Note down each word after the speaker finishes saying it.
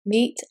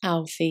Meet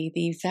Alfie,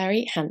 the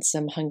very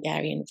handsome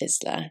Hungarian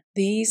Vizsla.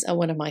 These are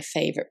one of my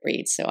favourite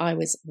breeds, so I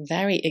was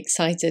very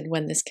excited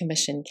when this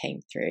commission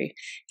came through.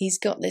 He's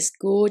got this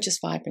gorgeous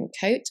vibrant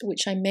coat,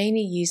 which I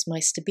mainly use my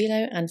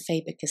Stabilo and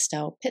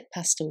Faber-Castell pit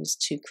pastels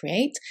to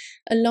create,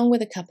 along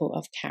with a couple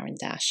of Caran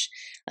d'Ache.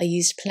 I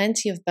used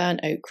plenty of burnt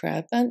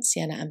ochre, burnt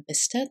sienna and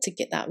bistre to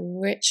get that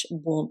rich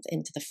warmth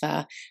into the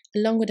fur,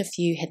 along with a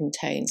few hidden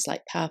tones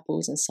like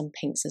purples and some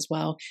pinks as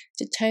well,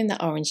 to tone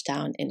that orange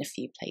down in a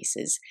few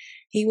places.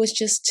 He was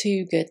just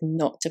too good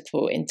not to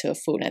put into a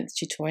full-length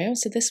tutorial,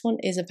 so this one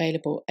is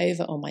available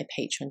over on my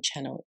Patreon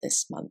channel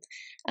this month.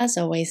 As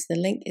always, the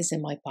link is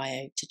in my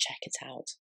bio to check it out.